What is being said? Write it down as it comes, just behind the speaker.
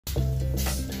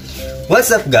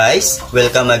What's up guys?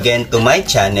 Welcome again to my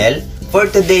channel. For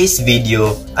today's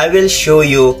video, I will show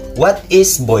you what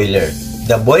is boiler,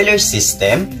 the boiler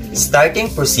system, starting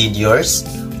procedures,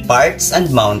 parts and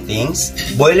mountings,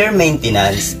 boiler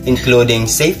maintenance, including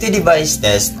safety device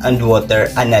test and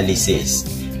water analysis.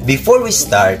 Before we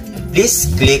start, please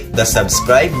click the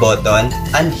subscribe button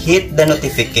and hit the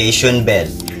notification bell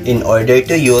in order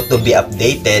to you to be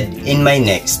updated in my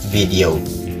next video.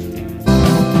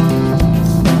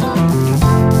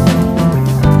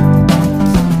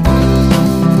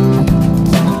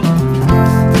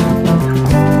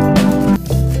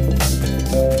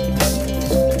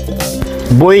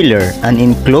 Boiler, an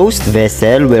enclosed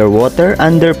vessel where water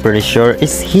under pressure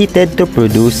is heated to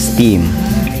produce steam.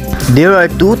 There are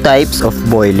two types of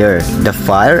boiler, the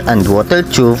fire and water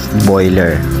tube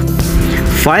boiler.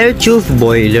 Fire tube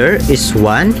boiler is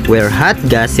one where hot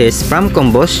gases from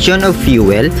combustion of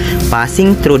fuel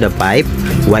passing through the pipe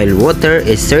while water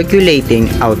is circulating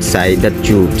outside the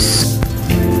tubes.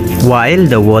 While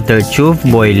the water tube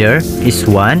boiler is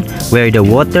one where the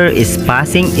water is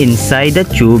passing inside the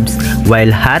tubes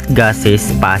while hot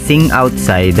gases passing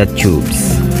outside the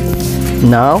tubes.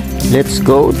 Now, let's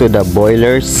go to the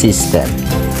boiler system.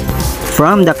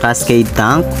 From the cascade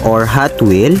tank or hot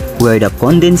wheel where the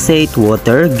condensate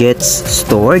water gets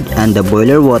stored and the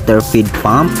boiler water feed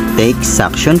pump takes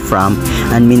suction from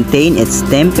and maintain its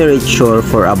temperature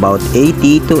for about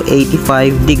 80 to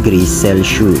 85 degrees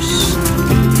Celsius.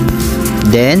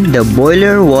 Then, the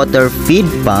boiler water feed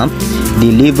pump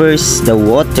delivers the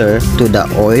water to the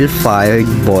oil-fired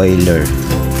boiler.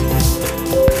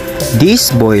 This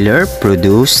boiler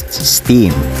produced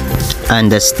steam,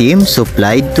 and the steam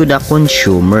supplied to the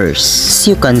consumers. As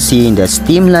you can see in the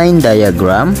streamline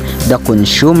diagram, the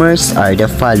consumers are the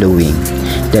following: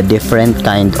 the different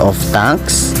kind of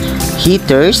tanks,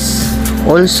 heaters,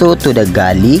 also to the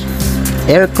galley,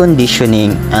 air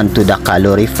conditioning, and to the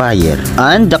calorifier.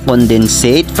 And the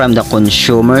condensate from the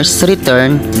consumer's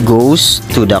return goes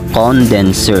to the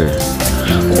condenser,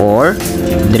 or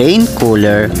drain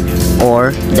cooler,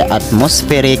 or the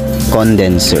atmospheric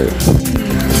condenser.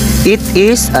 It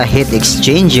is a heat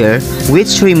exchanger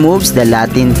which removes the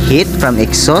latent heat from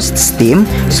exhaust steam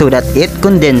so that it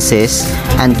condenses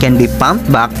and can be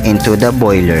pumped back into the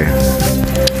boiler.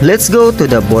 Let's go to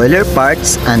the boiler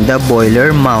parts and the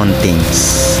boiler mountings.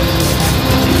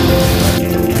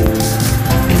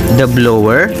 The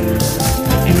blower,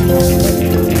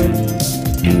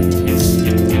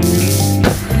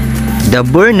 the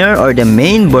burner or the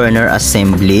main burner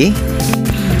assembly,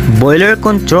 boiler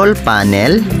control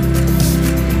panel,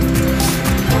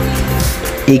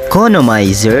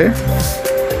 economizer,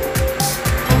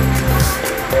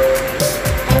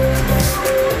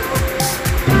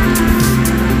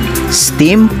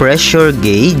 steam pressure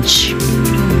gauge,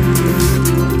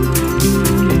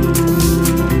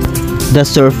 the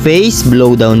surface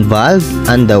blowdown valve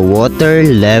and the water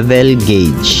level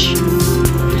gauge,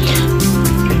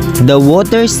 the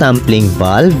water sampling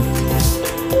valve,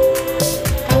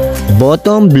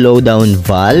 bottom blowdown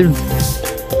valve,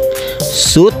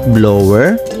 soot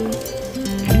blower,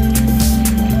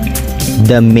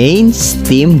 the main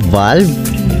steam valve,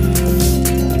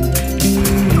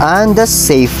 and the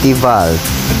safety valve.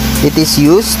 It is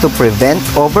used to prevent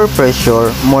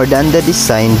overpressure more than the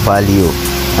design value,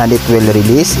 and it will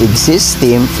release excess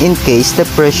steam in case the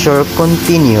pressure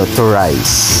continue to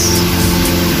rise.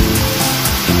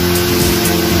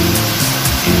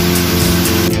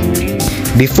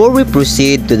 Before we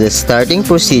proceed to the starting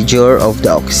procedure of the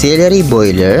auxiliary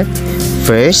boiler,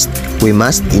 first, we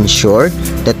must ensure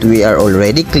that we are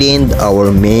already cleaned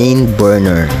our main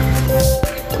burner.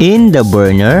 In the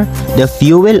burner, the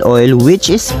fuel oil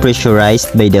which is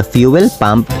pressurized by the fuel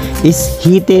pump is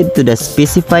heated to the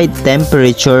specified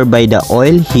temperature by the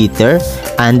oil heater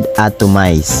and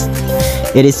atomized.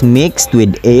 It is mixed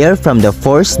with air from the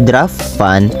forced draft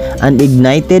fan and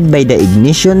ignited by the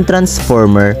ignition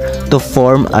transformer to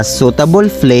form a suitable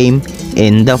flame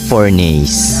in the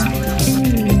furnace.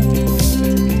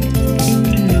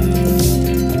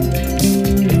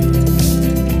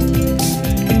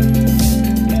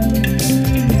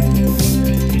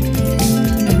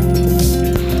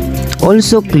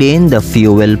 Also clean the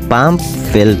fuel pump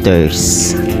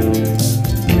filters.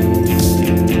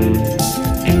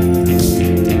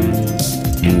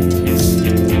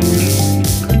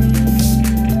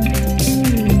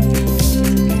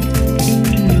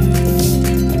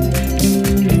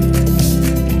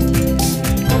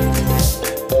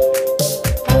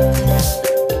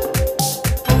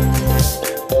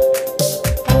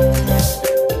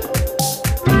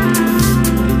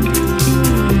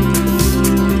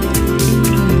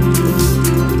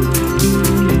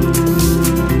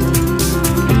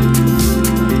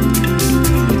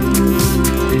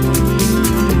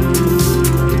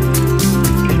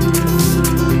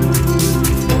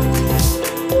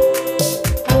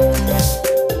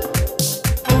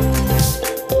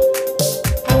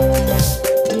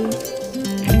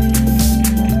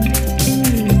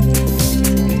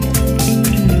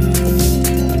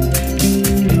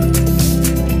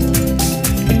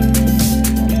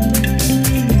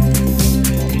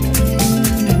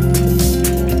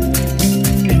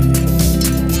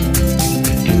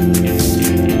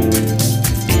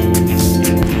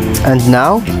 And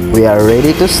now, we are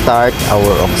ready to start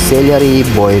our auxiliary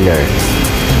boiler.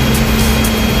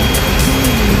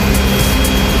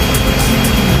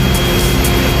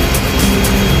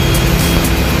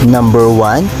 Number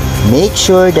 1, make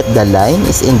sure that the line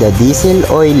is in the diesel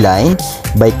oil line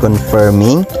by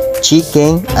confirming,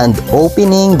 checking, and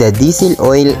opening the diesel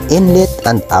oil inlet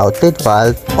and outlet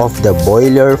valve of the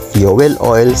boiler fuel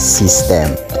oil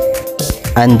system.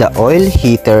 And the oil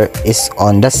heater is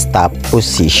on the stop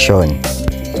position.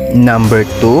 Number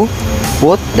 2,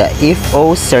 put the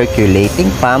FO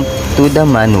circulating pump to the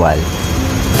manual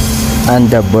and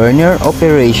the burner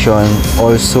operation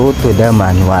also to the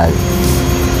manual.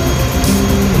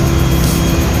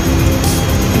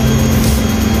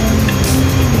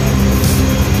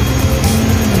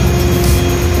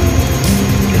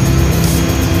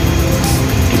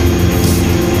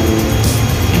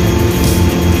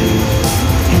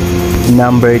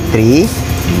 Number 3,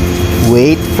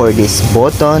 wait for this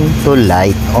button to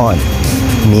light on.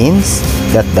 Means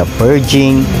that the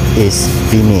purging is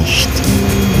finished.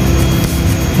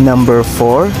 Number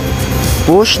 4,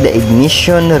 push the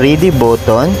ignition ready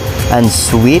button and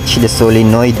switch the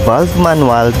solenoid valve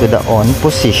manual to the on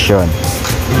position.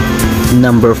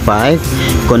 Number 5,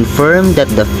 confirm that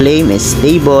the flame is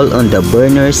stable on the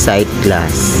burner sight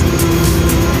glass.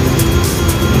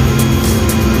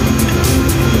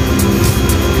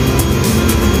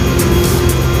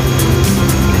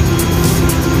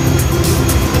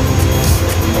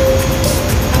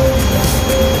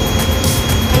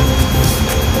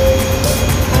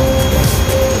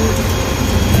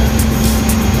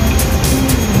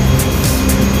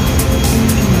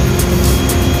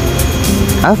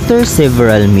 After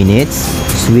several minutes,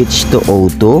 switch to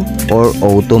auto or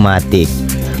automatic.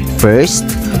 First,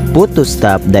 put to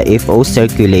stop the FO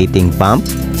circulating pump,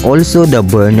 also the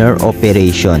burner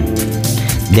operation.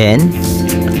 Then,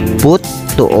 put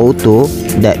to auto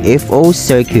the FO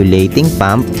circulating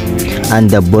pump and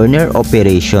the burner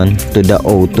operation to the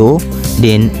auto,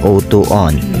 then auto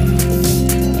on.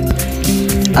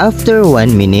 After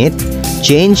 1 minute,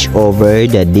 change over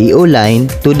the DO line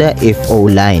to the FO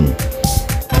line.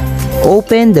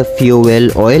 Open the fuel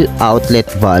oil outlet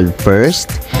valve first,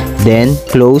 then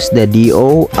close the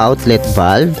DO outlet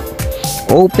valve.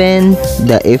 Open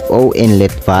the FO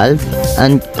inlet valve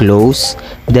and close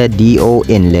the DO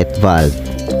inlet valve.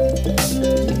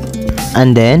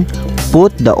 And then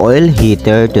put the oil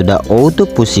heater to the auto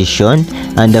position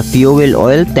and the fuel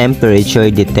oil temperature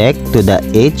detect to the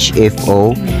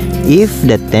HFO if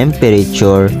the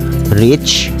temperature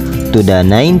reach to the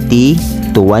 90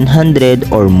 to 100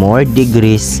 or more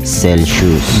degrees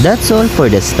Celsius. That's all for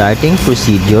the starting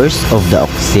procedures of the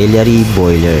auxiliary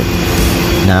boiler.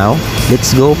 Now,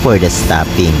 let's go for the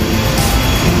stopping.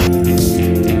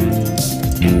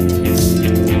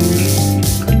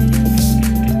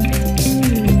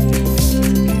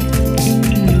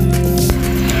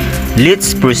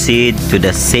 Let's proceed to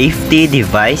the safety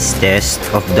device test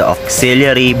of the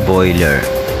auxiliary boiler.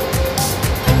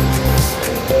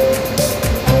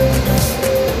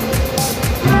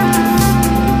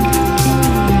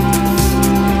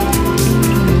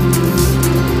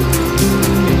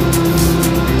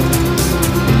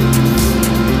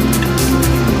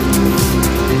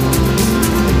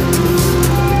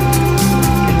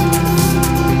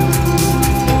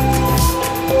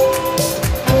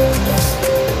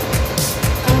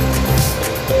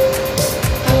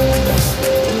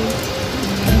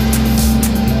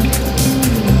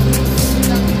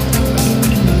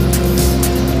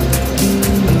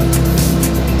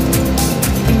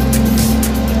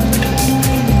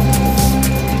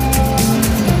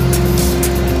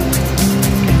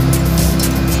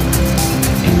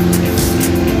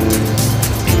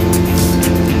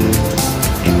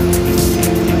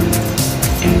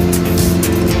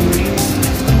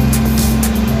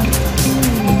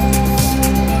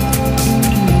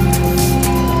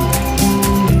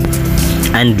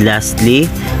 And lastly,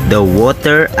 the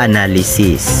water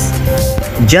analysis.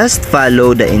 Just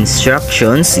follow the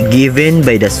instructions given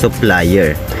by the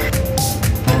supplier.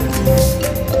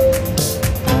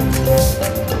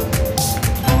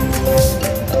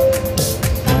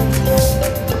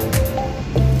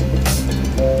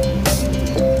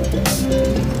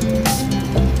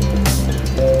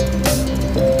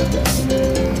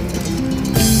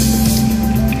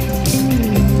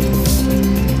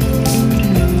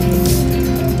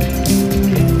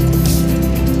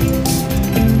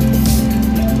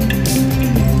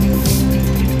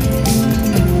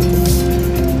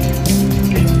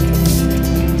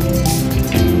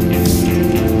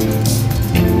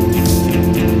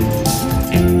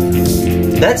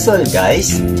 That's all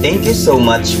guys. Thank you so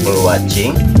much for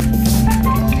watching.